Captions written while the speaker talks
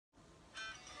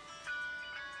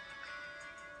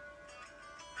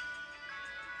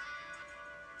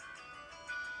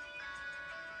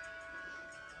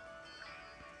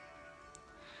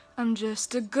I'm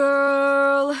just a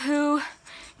girl who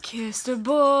kissed a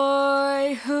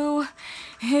boy who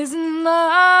is in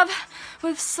love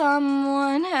with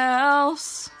someone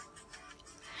else.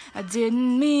 I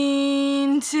didn't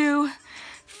mean to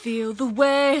feel the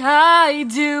way I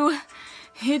do.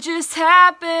 It just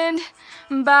happened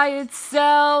by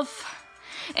itself.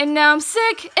 And now I'm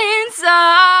sick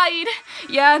inside.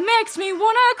 Yeah, it makes me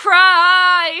wanna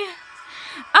cry.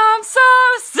 I'm so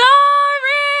sorry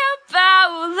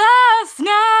about last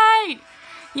night.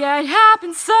 Yeah, it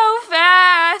happened so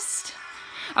fast.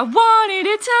 I wanted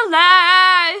it to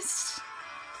last.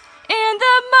 In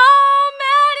the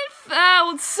moment it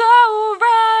felt so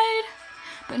right,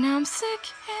 but now I'm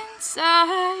sick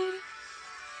inside.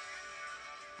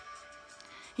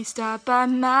 He stopped by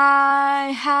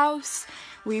my house,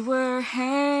 we were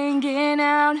hanging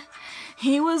out.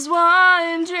 He was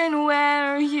wondering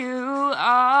where you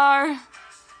are.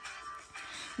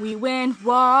 We went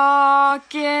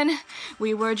walking,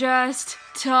 we were just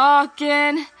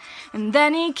talking, and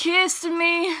then he kissed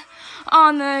me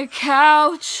on the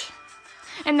couch.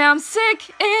 And now I'm sick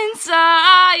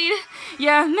inside.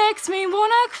 Yeah, it makes me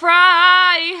wanna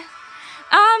cry.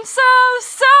 I'm so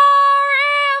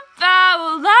sorry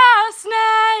about last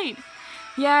night.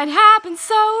 Yeah, it happened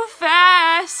so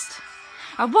fast.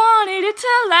 I wanted it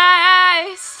to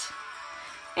last.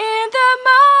 In the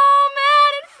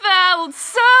moment it felt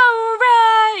so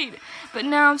right, but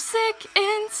now I'm sick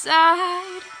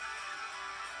inside.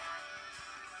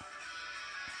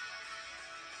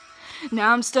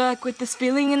 Now I'm stuck with this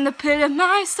feeling in the pit of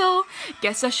my soul.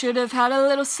 Guess I should have had a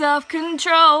little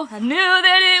self-control. I knew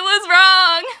that it was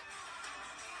wrong,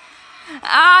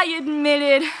 I admit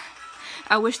it.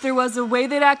 I wish there was a way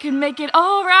that I could make it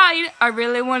alright. I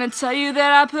really want to tell you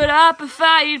that I put up a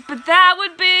fight, but that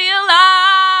would be a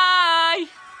lie.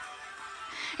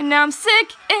 And now I'm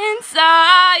sick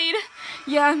inside.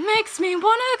 Yeah, it makes me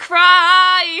wanna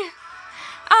cry.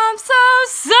 I'm so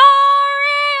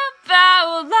sorry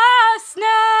about last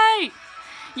night.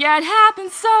 Yeah, it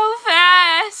happened so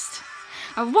fast.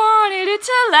 I wanted it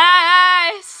to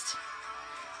last.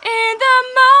 In the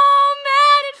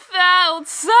moment it felt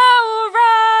so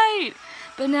right,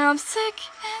 but now I'm sick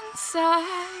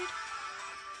inside.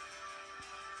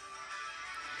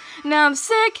 Now I'm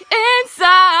sick inside.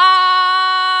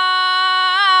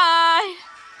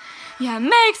 Yeah, it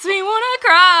makes me wanna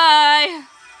cry.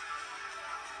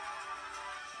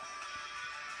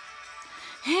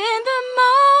 In the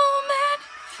moment it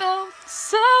felt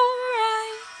so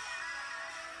right.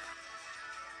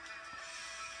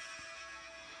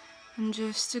 I'm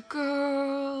just a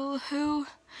girl who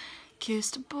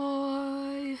kissed a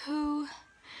boy who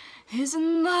is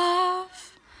in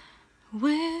love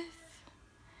with